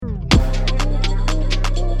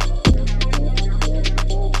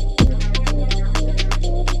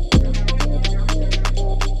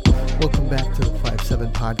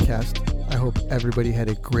podcast. I hope everybody had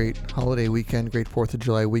a great holiday weekend, great 4th of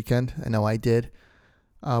July weekend. I know I did.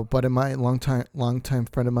 But my longtime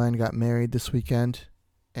friend of mine got married this weekend,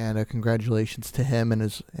 and congratulations to him and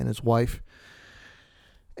his wife.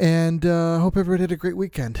 And I hope everybody had a great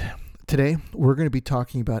weekend. Today, we're going to be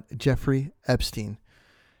talking about Jeffrey Epstein.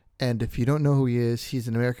 And if you don't know who he is, he's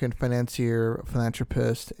an American financier,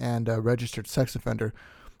 philanthropist, and a registered sex offender.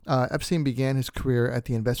 Epstein began his career at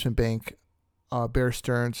the investment bank Bear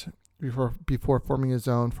Stearns before forming his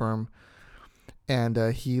own firm, and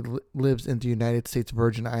he lives in the United States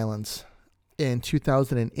Virgin Islands. In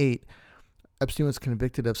 2008, Epstein was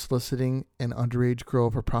convicted of soliciting an underage girl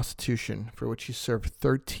for prostitution, for which he served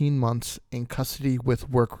 13 months in custody with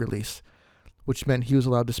work release, which meant he was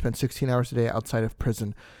allowed to spend 16 hours a day outside of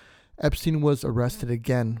prison. Epstein was arrested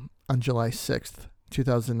again on July 6th,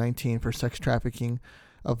 2019 for sex trafficking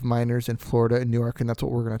of minors in Florida and New York, and that's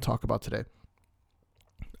what we're going to talk about today.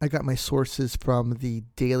 I got my sources from the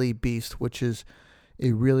Daily Beast, which is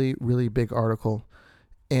a really, really big article.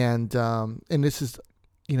 And this is,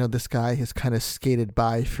 this guy has kind of skated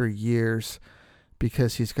by for years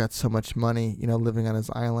because he's got so much money, living on his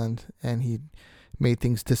island, and he made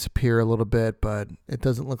things disappear a little bit, but it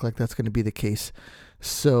doesn't look like that's going to be the case.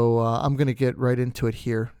 So I'm going to get right into it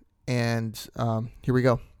here. And here we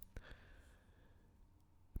go.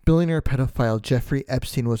 Billionaire pedophile Jeffrey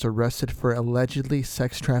Epstein was arrested for allegedly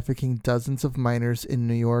sex trafficking dozens of minors in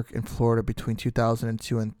New York and Florida between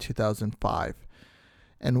 2002 and 2005,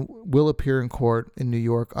 and will appear in court in New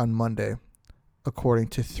York on Monday, according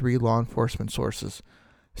to 3 law enforcement sources.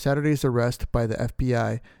 Saturday's arrest by the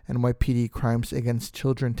FBI and NYPD Crimes Against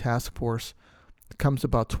Children Task Force comes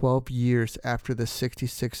about 12 years after the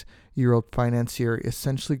 66-year-old financier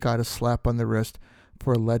essentially got a slap on the wrist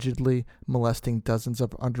for allegedly molesting dozens of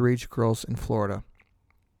underage girls in Florida.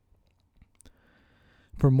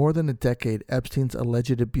 For more than a decade, Epstein's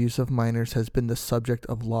alleged abuse of minors has been the subject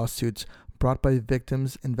of lawsuits brought by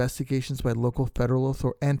victims, investigations by local federal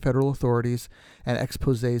authorities, and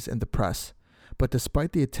exposés in the press. But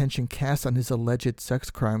despite the attention cast on his alleged sex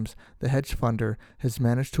crimes, the hedge funder has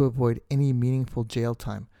managed to avoid any meaningful jail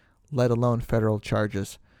time, let alone federal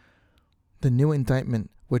charges. The new indictment,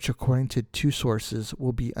 which according to 2 sources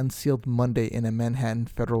will be unsealed Monday in a Manhattan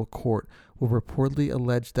federal court, will reportedly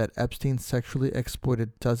allege that Epstein sexually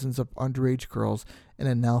exploited dozens of underage girls in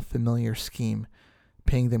a now familiar scheme,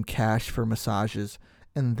 paying them cash for massages,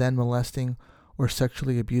 and then molesting or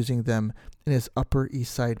sexually abusing them in his Upper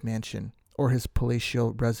East Side mansion or his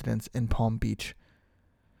palatial residence in Palm Beach.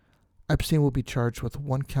 Epstein will be charged with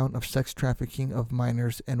 1 count of sex trafficking of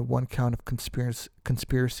minors and 1 count of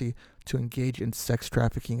conspiracy to engage in sex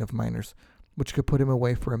trafficking of minors, which could put him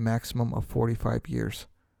away for a maximum of 45 years.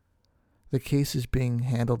 The case is being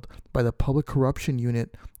handled by the Public Corruption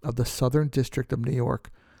Unit of the Southern District of New York,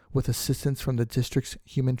 with assistance from the district's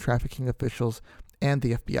human trafficking officials and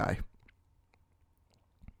the FBI.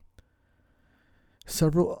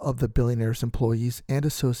 Several of the billionaire's employees and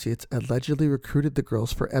associates allegedly recruited the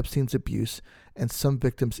girls for Epstein's abuse, and some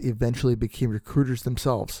victims eventually became recruiters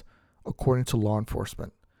themselves, according to law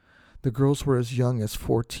enforcement. The girls were as young as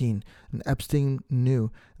 14, and Epstein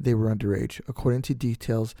knew they were underage, according to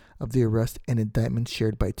details of the arrest and indictment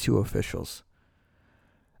shared by 2 officials.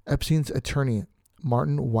 Epstein's attorney,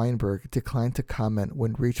 Martin Weinberg, declined to comment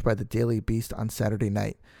when reached by the Daily Beast on Saturday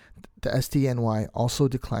night. The SDNY also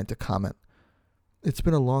declined to comment. "It's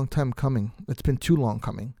been a long time coming. It's been too long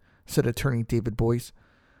coming," said attorney David Boyce,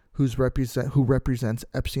 who represents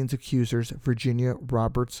Epstein's accusers Virginia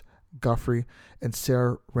Roberts, Guffrey, and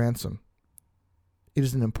Sarah Ransom. "It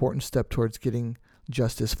is an important step towards getting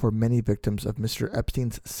justice for many victims of Mr.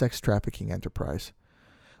 Epstein's sex trafficking enterprise.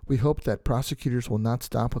 We hope that prosecutors will not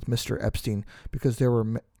stop with Mr. Epstein because there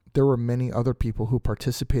were many other people who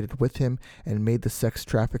participated with him and made the sex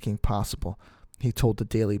trafficking possible," he told the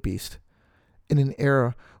Daily Beast. In an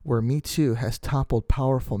era where Me Too has toppled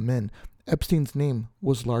powerful men, Epstein's name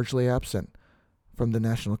was largely absent from the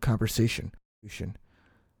national conversation.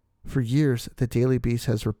 For years, the Daily Beast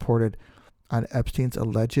has reported on Epstein's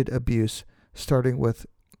alleged abuse, starting with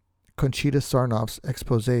Conchita Sarnoff's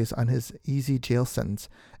exposés on his easy jail sentence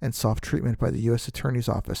and soft treatment by the U.S. Attorney's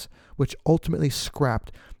Office, which ultimately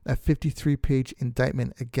scrapped a 53-page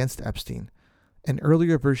indictment against Epstein. An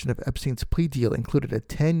earlier version of Epstein's plea deal included a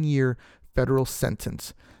 10-year federal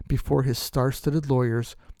sentence before his star-studded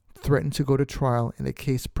lawyers threatened to go to trial in a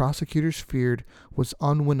case prosecutors feared was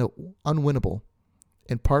unwinnable,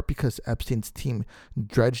 in part because Epstein's team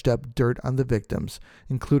dredged up dirt on the victims,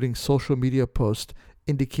 including social media posts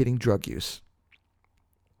indicating drug use.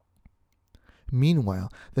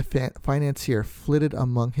 Meanwhile, the financier flitted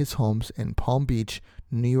among his homes in Palm Beach,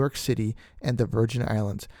 New York City, and the Virgin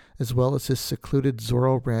Islands, as well as his secluded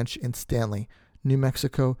Zorro Ranch in Stanley, New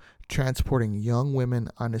Mexico, transporting young women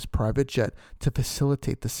on his private jet to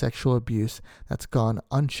facilitate the sexual abuse that's gone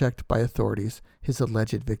unchecked by authorities, his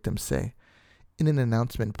alleged victims say. In an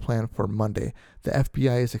announcement planned for Monday, the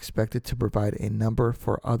FBI is expected to provide a number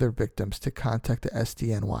for other victims to contact the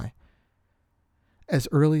SDNY. As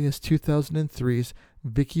early as 2003's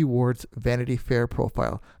Vicky Ward's Vanity Fair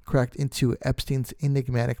profile cracked into Epstein's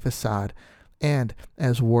enigmatic facade and,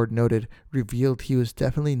 as Ward noted, revealed he was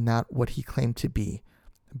definitely not what he claimed to be.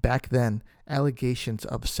 Back then, allegations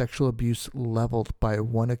of sexual abuse leveled by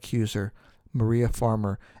one accuser, Maria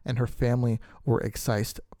Farmer, and her family were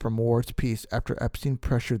excised from Ward's piece after Epstein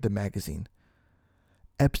pressured the magazine.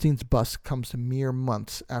 Epstein's bust comes mere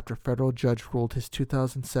months after a federal judge ruled his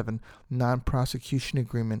 2007 non-prosecution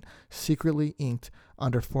agreement, secretly inked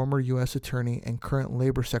under former U.S. Attorney and current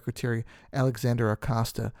Labor Secretary Alexander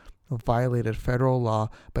Acosta, violated federal law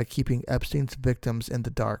by keeping Epstein's victims in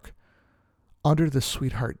the dark. Under the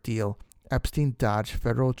sweetheart deal, Epstein dodged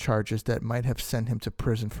federal charges that might have sent him to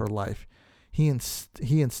prison for life. He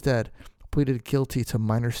instead pleaded guilty to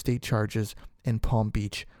minor state charges in Palm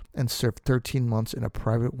Beach and served 13 months in a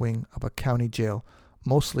private wing of a county jail,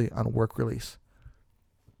 mostly on work release.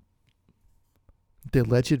 The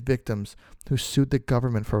alleged victims, who sued the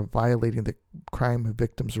government for violating the Crime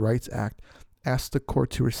Victims' Rights Act, asked the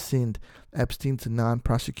court to rescind Epstein's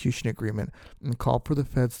non-prosecution agreement and called for the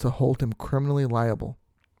feds to hold him criminally liable.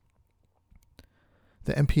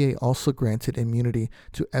 The MPA also granted immunity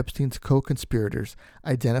to Epstein's co-conspirators,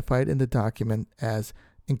 identified in the document as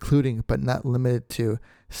including but not limited to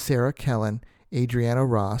Sarah Kellen, Adriana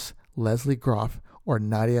Ross, Leslie Groff, or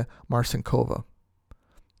Nadia Marcinkova.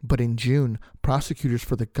 But in June, prosecutors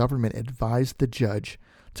for the government advised the judge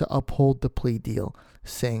to uphold the plea deal,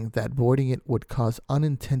 saying that voiding it would cause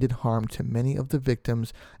unintended harm to many of the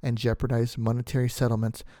victims and jeopardize monetary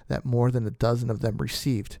settlements that more than a dozen of them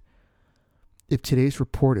received. If today's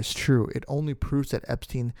report is true, it only proves that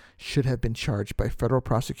Epstein should have been charged by federal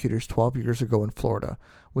prosecutors 12 years ago in Florida.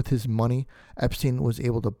 With his money, Epstein was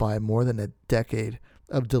able to buy more than a decade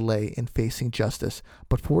of delay in facing justice,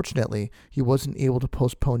 but fortunately, he wasn't able to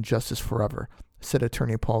postpone justice forever, said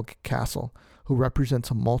attorney Paul Castle, who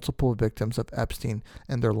represents multiple victims of Epstein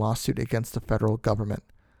and their lawsuit against the federal government.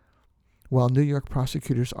 While New York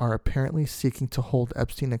prosecutors are apparently seeking to hold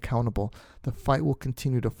Epstein accountable, the fight will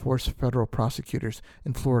continue to force federal prosecutors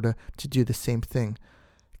in Florida to do the same thing.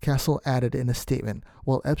 Castle added in a statement,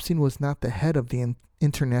 while Epstein was not the head of the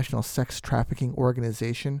international sex trafficking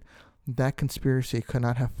organization, that conspiracy could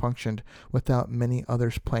not have functioned without many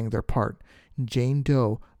others playing their part. Jane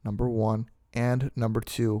Doe, number 1, and number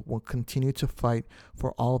 2 will continue to fight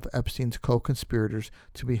for all of Epstein's co-conspirators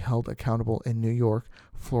to be held accountable in New York,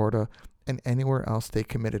 Florida, and anywhere else they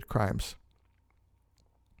committed crimes.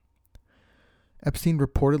 Epstein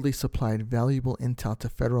reportedly supplied valuable intel to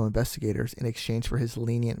federal investigators in exchange for his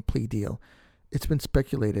lenient plea deal. It's been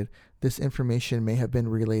speculated this information may have been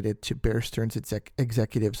related to Bear Stearns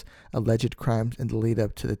executives' alleged crimes in the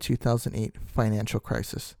lead-up to the 2008 financial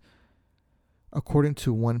crisis. According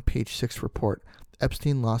to one Page Six report,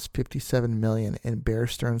 Epstein lost $57 million in Bear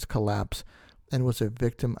Stearns' collapse and was a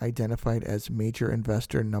victim identified as major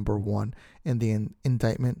investor number 1 in the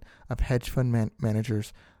indictment of hedge fund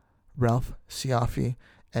managers Ralph Cioffi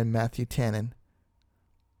and Matthew Tannen.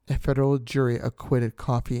 A federal jury acquitted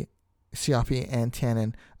Cioffi and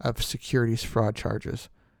Tannen of securities fraud charges.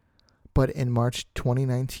 But in March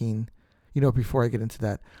 2019, before I get into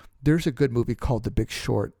that, there's a good movie called The Big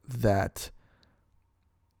Short that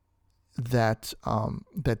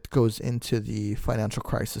goes into the financial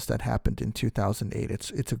crisis that happened in 2008.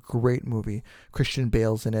 It's a great movie. Christian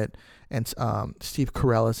Bale's in it, and Steve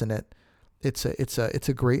Carell is in it. It's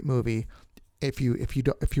a great movie. If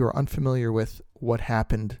you are unfamiliar with what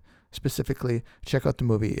happened specifically, check out the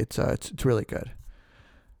movie. It's really good.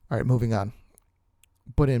 All right, moving on.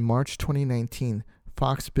 But in March 2019,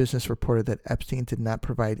 Fox Business reported that Epstein did not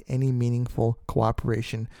provide any meaningful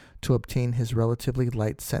cooperation to obtain his relatively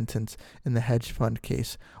light sentence in the hedge fund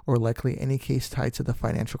case, or likely any case tied to the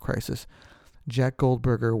financial crisis. Jack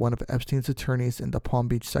Goldberger, one of Epstein's attorneys in the Palm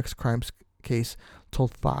Beach sex crimes case,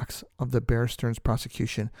 told Fox of the Bear Stearns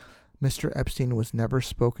prosecution, Mr. Epstein was never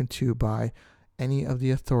spoken to by any of the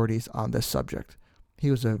authorities on this subject. He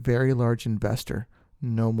was a very large investor,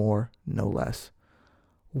 no more, no less.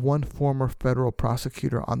 One former federal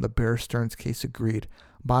prosecutor on the Bear Stearns case agreed.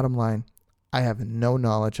 Bottom line, I have no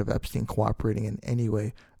knowledge of Epstein cooperating in any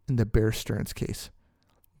way in the Bear Stearns case.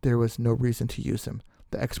 there was no reason to use him,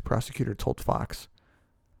 the ex-prosecutor told Fox.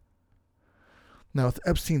 Now, with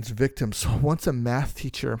Epstein's victims, once a math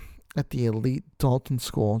teacher at the elite Dalton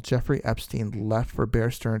School, Jeffrey Epstein left for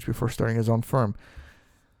Bear Stearns before starting his own firm,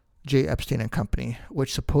 J. Epstein and Company,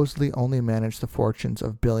 which supposedly only managed the fortunes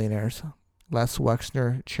of billionaires. Les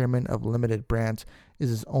Wexner, chairman of Limited Brands, is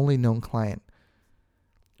his only known client.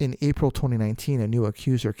 In April 2019, a new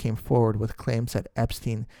accuser came forward with claims that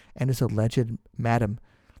Epstein and his alleged madam,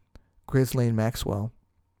 Ghislaine Maxwell,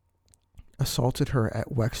 assaulted her at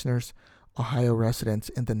Wexner's Ohio residence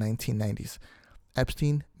in the 1990s.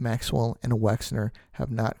 Epstein, Maxwell, and Wexner have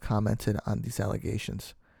not commented on these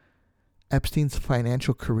allegations. Epstein's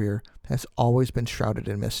financial career has always been shrouded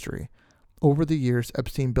in mystery. Over the years,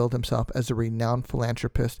 Epstein billed himself as a renowned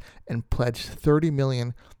philanthropist and pledged $30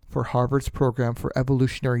 million for Harvard's program for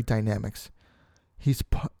evolutionary dynamics. He's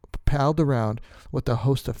palled around with a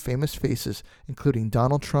host of famous faces, including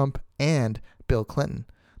Donald Trump and Bill Clinton.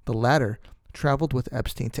 The latter traveled with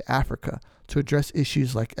Epstein to Africa to address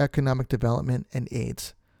issues like economic development and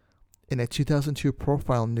AIDS. In a 2002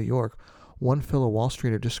 profile in New York, one fellow Wall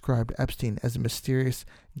Streeter described Epstein as a mysterious,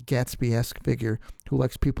 Gatsby-esque figure who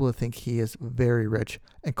likes people to think he is very rich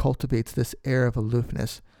and cultivates this air of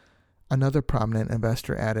aloofness. Another prominent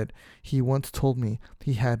investor added, "He once told me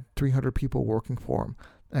he had 300 people working for him.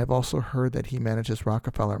 I've also heard that he manages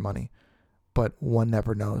Rockefeller money. But one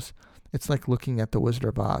never knows. It's like looking at the Wizard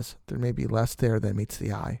of Oz. There may be less there than meets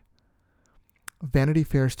the eye." Vanity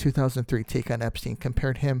Fair's 2003 take on Epstein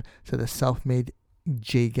compared him to the self-made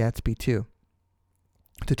Jay Gatsby too.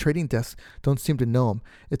 The trading desks don't seem to know him.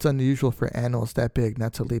 It's unusual for animals that big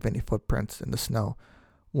not to leave any footprints in the snow,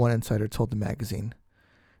 one insider told the magazine.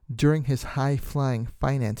 During his high-flying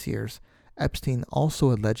finance years, Epstein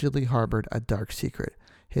also allegedly harbored a dark secret: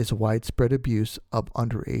 his widespread abuse of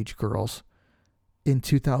underage girls. In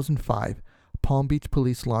 2005, Palm Beach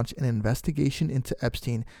police launched an investigation into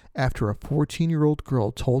Epstein after a 14-year-old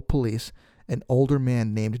girl told police an older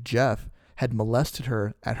man named Jeff had molested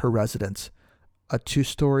her at his residence, a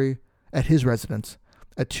two-story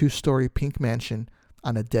pink mansion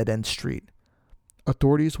on a dead-end street.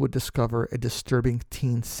 Authorities would discover a disturbing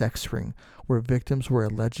teen sex ring where victims were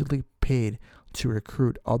allegedly paid to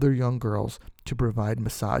recruit other young girls to provide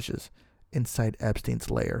massages inside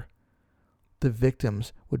Epstein's lair. The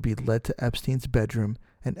victims would be led to Epstein's bedroom,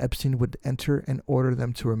 and Epstein would enter and order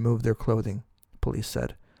them to remove their clothing, police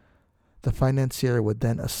said. The financier would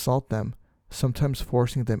then assault them, sometimes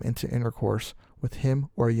forcing them into intercourse with him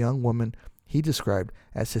or a young woman he described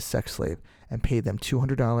as his sex slave, and paid them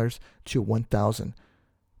 $200 to $1,000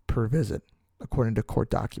 per visit, according to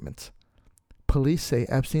court documents. Police say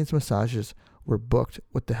Epstein's massages were booked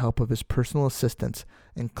with the help of his personal assistants,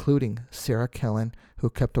 including Sarah Kellen, who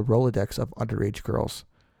kept a Rolodex of underage girls.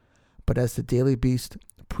 But as the Daily Beast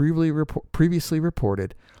previously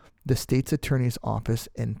reported, the state's attorney's office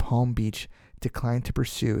in Palm Beach declined to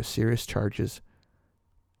pursue serious charges.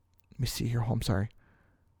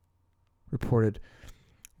 Reported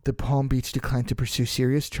the Palm Beach declined to pursue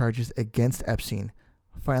serious charges against Epstein,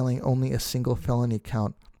 filing only a single felony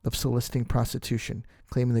count of soliciting prostitution,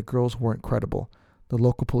 claiming the girls weren't credible. The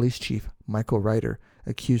local police chief, Michael Ryder,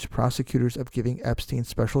 accused prosecutors of giving Epstein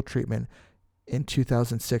special treatment in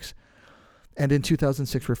 2006, and in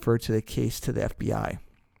 2006 referred to the case to the FBI.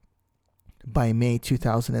 By May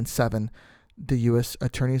 2007, the U.S.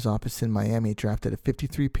 Attorney's Office in Miami drafted a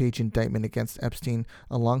 53-page indictment against Epstein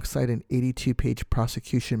alongside an 82-page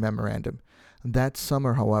prosecution memorandum. That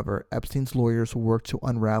summer, however, Epstein's lawyers worked to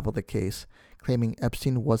unravel the case, claiming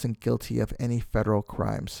Epstein wasn't guilty of any federal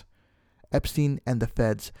crimes. Epstein and the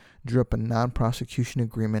feds drew up a non-prosecution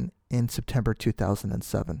agreement in September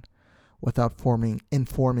 2007. Without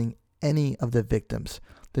informing any of the victims,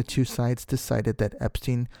 the two sides decided that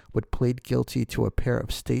Epstein would plead guilty to a pair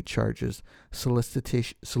of state charges: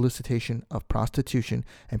 solicitation of prostitution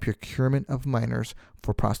and procurement of minors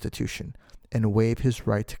for prostitution, and waive his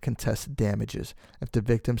right to contest damages if the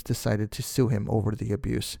victims decided to sue him over the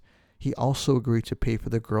abuse. He also agreed to pay for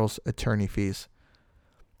the girls' attorney fees.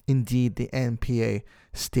 Indeed, the NPA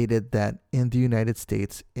stated that in the United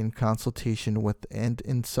States, in consultation with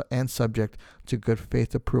and subject to good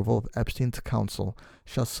faith approval of Epstein's counsel,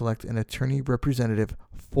 shall select an attorney representative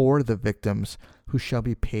for the victims who shall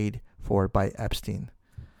be paid for by Epstein.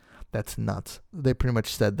 That's nuts. They pretty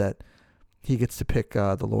much said that he gets to pick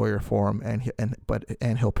the lawyer for him,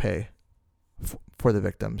 and he'll pay for the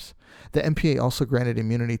victims. The NPA also granted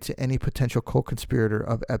immunity to any potential co-conspirator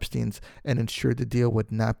of Epstein's and ensured the deal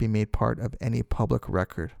would not be made part of any public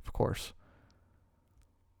record, of course.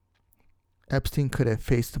 Epstein could have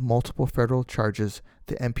faced multiple federal charges,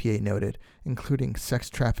 the MPA noted, including sex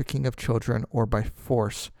trafficking of children or by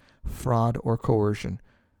force, fraud, or coercion.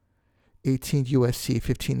 18 U.S.C.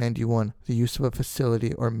 1591, the use of a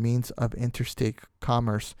facility or means of interstate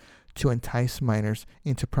commerce to entice minors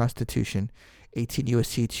into prostitution. 18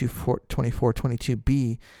 U.S.C.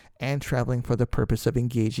 2422b, and traveling for the purpose of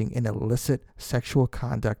engaging in illicit sexual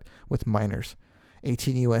conduct with minors.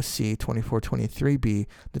 18 U.S.C. 2423b,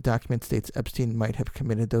 the document states Epstein might have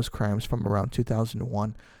committed those crimes from around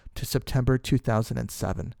 2001 to September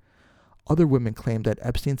 2007. Other women claim that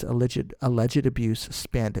Epstein's alleged abuse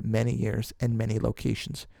spanned many years and many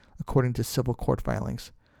locations, according to civil court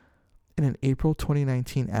filings. In an April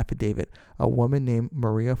 2019 affidavit, a woman named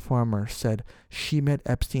Maria Farmer said she met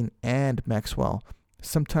Epstein and Maxwell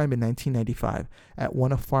sometime in 1995 at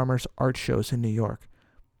one of Farmer's art shows in New York.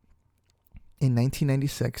 In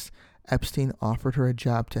 1996, Epstein offered her a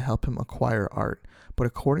job to help him acquire art, but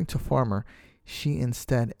according to Farmer, she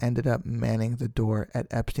instead ended up manning the door at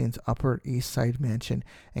Epstein's Upper East Side mansion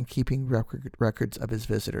and keeping records of his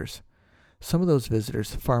visitors. Some of those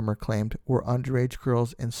visitors, Farmer claimed, were underage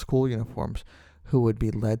girls in school uniforms who would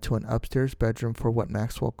be led to an upstairs bedroom for what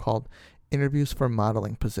Maxwell called interviews for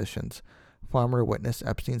modeling positions. Farmer witnessed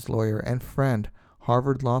Epstein's lawyer and friend,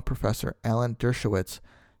 Harvard law professor Alan Dershowitz,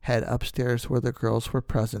 head upstairs where the girls were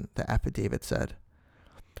present, the affidavit said.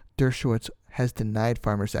 Dershowitz has denied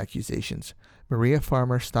Farmer's accusations. Maria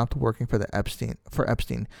Farmer stopped working for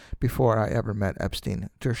Epstein before I ever met Epstein,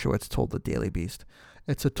 Dershowitz told the Daily Beast.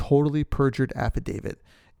 It's a totally perjured affidavit.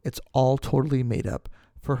 It's all totally made up.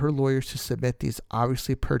 For her lawyers to submit these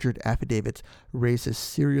obviously perjured affidavits raises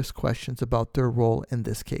serious questions about their role in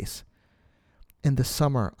this case. In the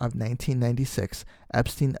summer of 1996,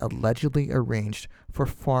 Epstein allegedly arranged for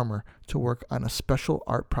Farmer to work on a special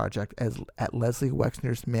art project at Leslie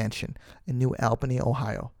Wexner's mansion in New Albany,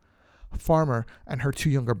 Ohio. Farmer and her two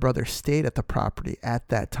younger brothers stayed at the property at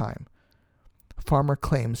that time. Farmer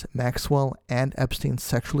claims Maxwell and Epstein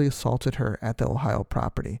sexually assaulted her at the Ohio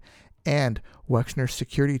property, and Wexner's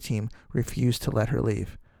security team refused to let her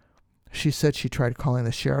leave. She said she tried calling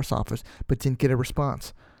the sheriff's office but didn't get a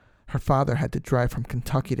response. Her father had to drive from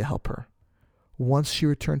Kentucky to help her. Once she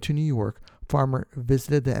returned to New York, Farmer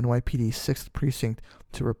visited the NYPD 6th Precinct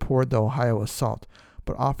to report the Ohio assault,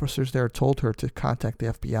 but officers there told her to contact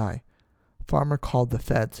the FBI. Farmer called the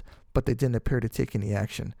feds, but they didn't appear to take any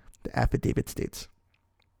action, the affidavit states.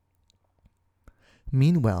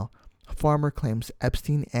 Meanwhile, Farmer claims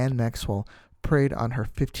Epstein and Maxwell preyed on her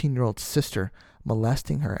 15-year-old sister,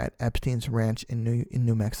 molesting her at Epstein's ranch in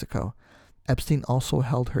New Mexico. Epstein also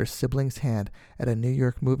held her sibling's hand at a New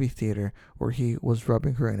York movie theater where he was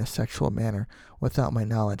rubbing her in a sexual manner without my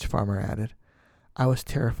knowledge, Farmer added. I was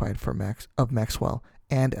terrified of Maxwell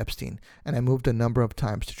and Epstein, and I moved a number of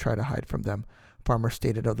times to try to hide from them, Farmer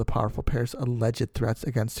stated of the powerful pair's alleged threats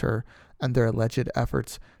against her and their alleged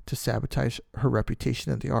efforts to sabotage her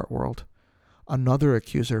reputation in the art world. Another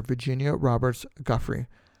accuser, Virginia Roberts Guffey,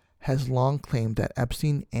 has long claimed that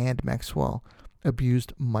Epstein and Maxwell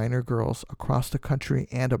abused minor girls across the country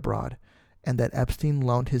and abroad, and that Epstein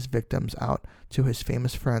loaned his victims out to his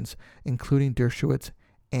famous friends, including Dershowitz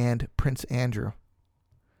and Prince Andrew.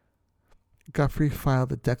 Guffey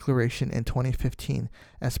filed a declaration in 2015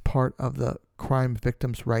 as part of the Crime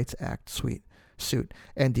Victims' Rights Act suit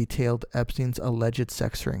and detailed Epstein's alleged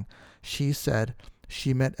sex ring. She said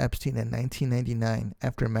she met Epstein in 1999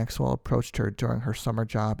 after Maxwell approached her during her summer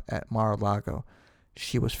job at Mar-a-Lago.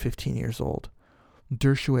 She was 15 years old.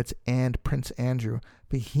 Dershowitz and Prince Andrew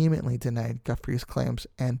vehemently denied Guffey's claims,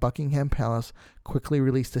 and Buckingham Palace quickly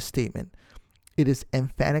released a statement. It is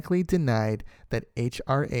emphatically denied that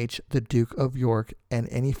H.R.H., the Duke of York, and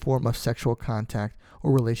any form of sexual contact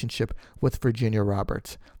or relationship with Virginia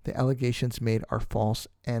Roberts. The allegations made are false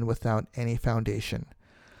and without any foundation.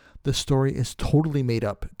 The story is totally made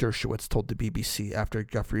up, Dershowitz told the BBC after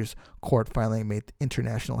Guffey's court filing made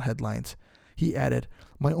international headlines. He added,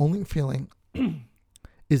 "My only feeling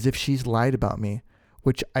is if she's lied about me,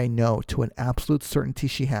 which I know to an absolute certainty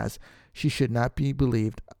she has, she should not be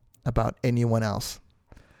believed about anyone else."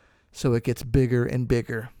 So it gets bigger and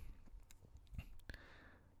bigger.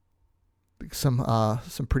 Some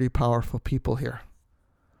pretty powerful people here.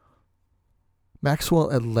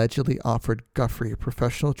 Maxwell allegedly offered Guffey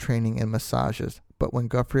professional training in massages, but when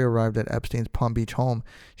Guffey arrived at Epstein's Palm Beach home,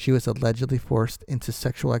 she was allegedly forced into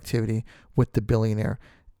sexual activity with the billionaire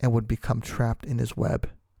and would become trapped in his web.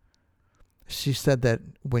 She said that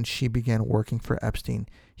when she began working for Epstein,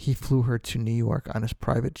 he flew her to New York on his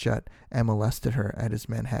private jet and molested her at his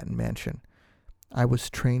Manhattan mansion. "I was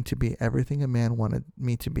trained to be everything a man wanted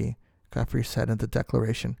me to be," Guthrie said in the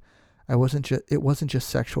declaration. It wasn't just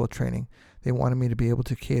sexual training. They wanted me to be able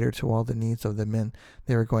to cater to all the needs of the men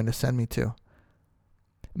they were going to send me to.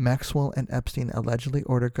 Maxwell and Epstein allegedly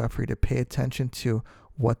ordered Guthrie to pay attention to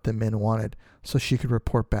what the men wanted so she could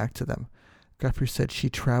report back to them. Guthrie said she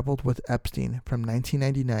traveled with Epstein from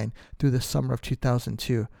 1999 through the summer of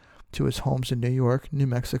 2002 to his homes in New York, New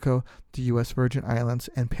Mexico, the U.S. Virgin Islands,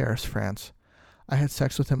 and Paris, France. I had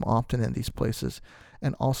sex with him often in these places,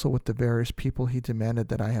 and also with the various people he demanded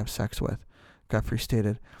that I have sex with, Guthrie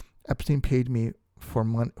stated. Epstein paid me for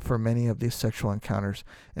many of these sexual encounters.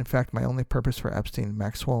 In fact, my only purpose for Epstein,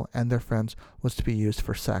 Maxwell, and their friends was to be used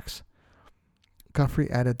for sex.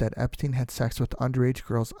 Guthrie added that Epstein had sex with underage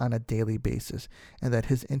girls on a daily basis, and that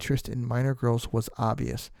his interest in minor girls was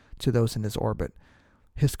obvious to those in his orbit.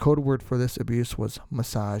 His code word for this abuse was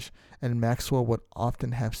massage, and Maxwell would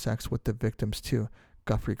often have sex with the victims too,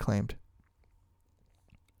 Guthrie claimed.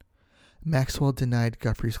 Maxwell denied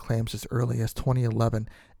Guthrie's claims as early as 2011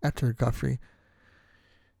 after Guthrie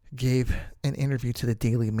gave an interview to the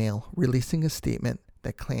Daily Mail, releasing a statement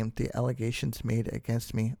that claimed the allegations made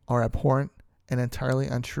against me are abhorrent and entirely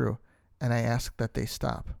untrue, and I ask that they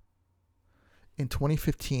stop. In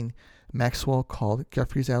 2015, Maxwell called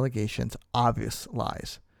Guthrie's allegations obvious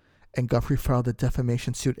lies, and Guthrie filed a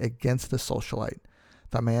defamation suit against the socialite.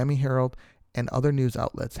 The Miami Herald and other news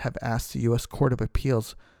outlets have asked the U.S. Court of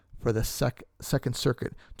Appeals for the Second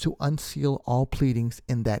Circuit to unseal all pleadings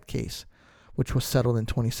in that case, which was settled in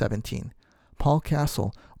 2017. Paul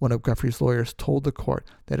Castle, one of Guthrie's lawyers, told the court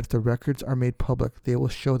that if the records are made public, they will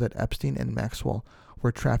show that Epstein and Maxwell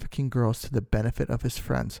were trafficking girls to the benefit of his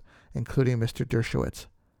friends, including Mr. Dershowitz.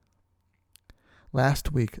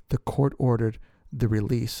 Last week, the court ordered the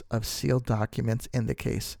release of sealed documents in the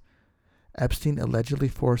case. Epstein allegedly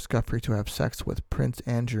forced Guthrie to have sex with Prince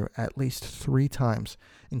Andrew at least 3 times,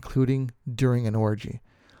 including during an orgy.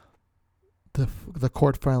 The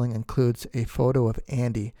court filing includes a photo of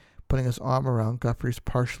Andy putting his arm around Guthrie's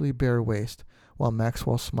partially bare waist while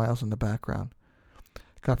Maxwell smiles in the background.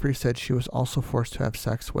 Guthrie said she was also forced to have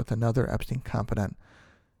sex with another Epstein confidant,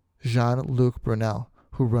 Jean-Luc Brunel,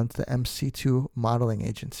 who runs the MC2 modeling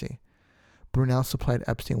agency. Brunel supplied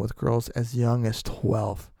Epstein with girls as young as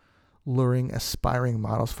 12, luring aspiring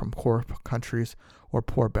models from poor countries or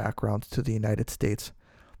poor backgrounds to the United States,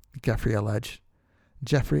 Guthrie alleged.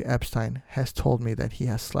 Jeffrey Epstein has told me that he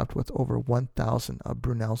has slept with over 1,000 of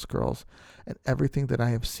Brunel's girls, and everything that I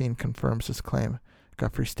have seen confirms his claim,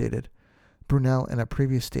 Guthrie stated. Brunel, in a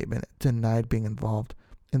previous statement, denied being involved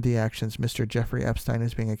in the actions Mr. Jeffrey Epstein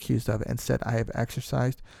is being accused of and said, I have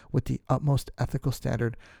exercised with the utmost ethical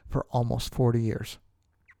standard for almost 40 years.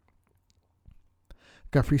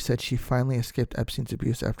 Guthrie said she finally escaped Epstein's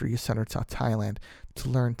abuse after he sent her to Thailand to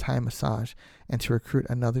learn Thai massage and to recruit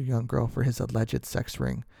another young girl for his alleged sex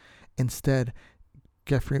ring. Instead,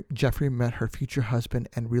 Jeffrey met her future husband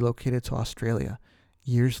and relocated to Australia.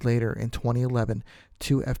 Years later, in 2011,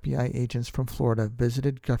 2 FBI agents from Florida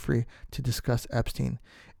visited Guthrie to discuss Epstein.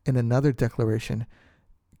 In another declaration,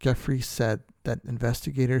 Guthrie said that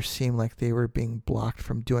investigators seemed like they were being blocked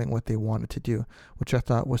from doing what they wanted to do, which I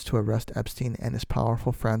thought was to arrest Epstein and his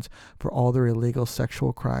powerful friends for all their illegal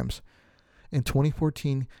sexual crimes. In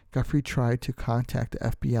 2014, Guthrie tried to contact the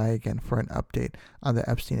FBI again for an update on the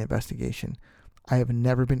Epstein investigation. I have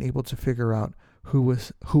never been able to figure out who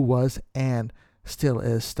was and still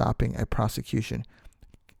is stopping a prosecution,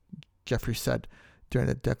 Guthrie said during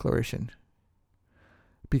the declaration.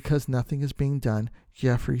 Because nothing is being done,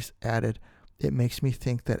 Guthrie added, it makes me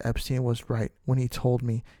think that Epstein was right when he told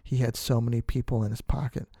me he had so many people in his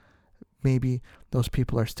pocket. Maybe those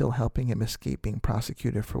people are still helping him escape being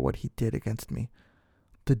prosecuted for what he did against me.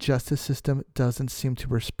 The justice system doesn't seem to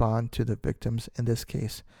respond to the victims in this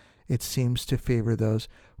case. It seems to favor those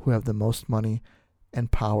who have the most money and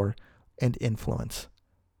power and influence.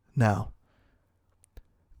 Now,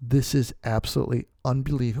 this is absolutely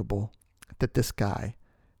unbelievable that this guy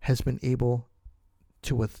has been able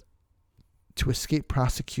to escape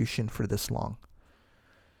prosecution for this long.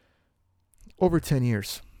 Over 10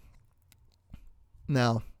 years.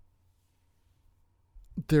 Now,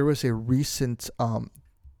 there was a recent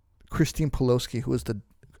Christine Pelosi, who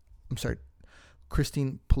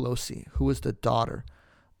was the daughter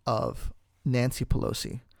of Nancy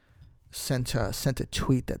Pelosi, sent a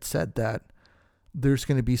tweet that said that there's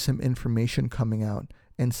going to be some information coming out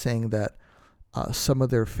and saying that some of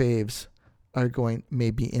their faves are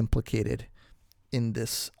may be implicated in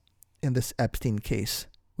this Epstein case,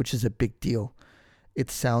 which is a big deal.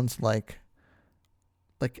 It sounds like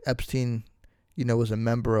Epstein, was a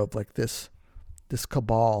member of this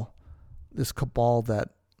cabal that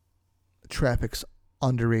traffics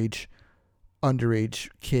underage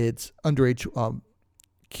kids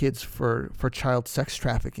for child sex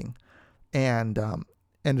trafficking, and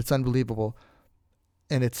it's unbelievable,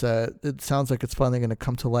 and it sounds like it's finally going to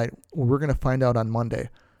come to light. We're going to find out on Monday,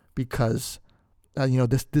 because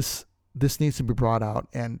this needs to be brought out,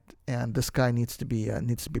 and this guy needs to be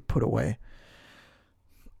put away.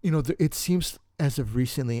 It seems as of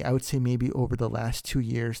recently, I would say maybe over the last 2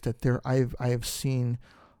 years, that I have seen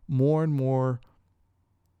more and more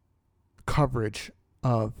coverage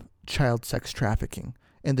of child sex trafficking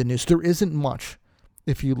in the news. There isn't much.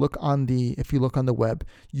 If you look on the web,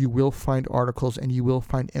 you will find articles and you will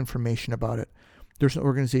find information about it. There's an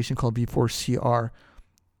organization called V4CR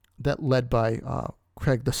that led by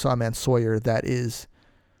Craig the Sawman Sawyer that is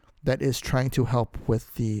trying to help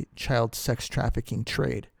with the child sex trafficking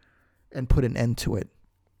trade and put an end to it.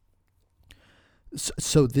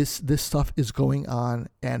 So this stuff is going on,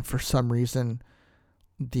 and for some reason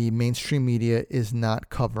the mainstream media is not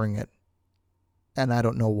covering it, and I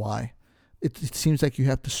don't know why. It seems like you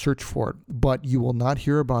have to search for it, but you will not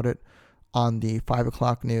hear about it on the 5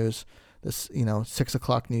 o'clock news, 6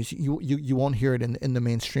 o'clock news. You won't hear it in the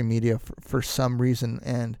mainstream media for some reason,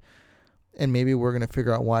 and maybe we're going to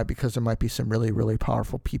figure out why, because there might be some really, really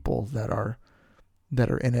powerful people that are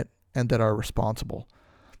in it and that are responsible.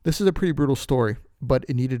 This is a pretty brutal story, but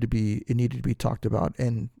it needed to be talked about,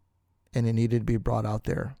 and it needed to be brought out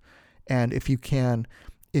there. And if you can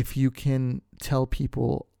tell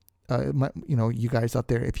people, you guys out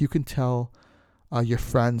there, if you can tell your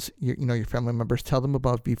friends, your family members, tell them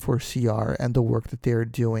about V4CR and the work that they're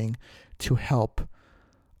doing to help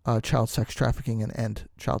child sex trafficking and end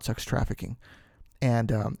child sex trafficking, and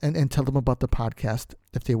tell them about the podcast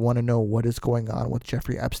if they want to know what is going on with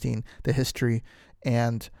Jeffrey Epstein, the history,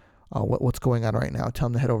 and what's going on right now. Tell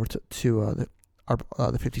them to head over to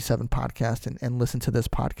the 57 podcast and listen to this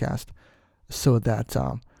podcast, so that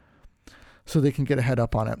so they can get a head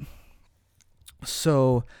up on it.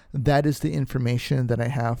 So that is the information that I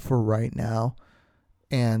have for right now,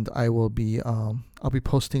 and I will be I'll be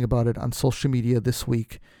posting about it on social media this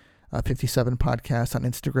week. 57 podcast on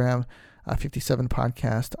Instagram, 57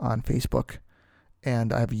 podcast on Facebook,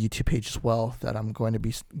 and I have a YouTube page as well that I'm going to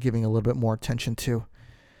be giving a little bit more attention to.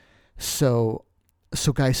 So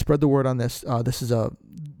guys, spread the word on this. This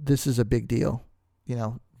is a big deal.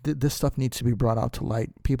 This stuff needs to be brought out to light.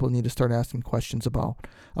 People need to start asking questions about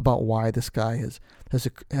why this guy has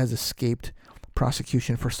escaped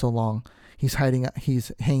prosecution for so long. He's hanging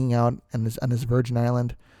out on his Virgin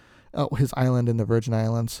Island, his island in the Virgin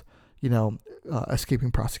Islands, escaping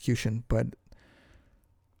prosecution. But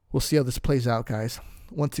we'll see how this plays out, guys.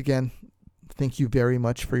 Once again, thank you very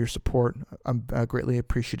much for your support. I'm greatly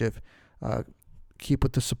appreciative. Keep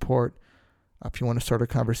with the support. If you want to start a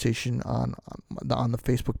conversation on the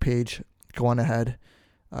Facebook page, go on ahead.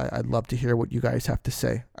 I'd love to hear what you guys have to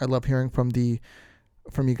say. I love hearing from you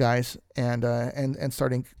guys and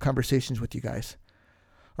starting conversations with you guys.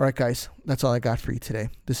 All right, guys, that's all I got for you today.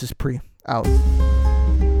 This is Pre out.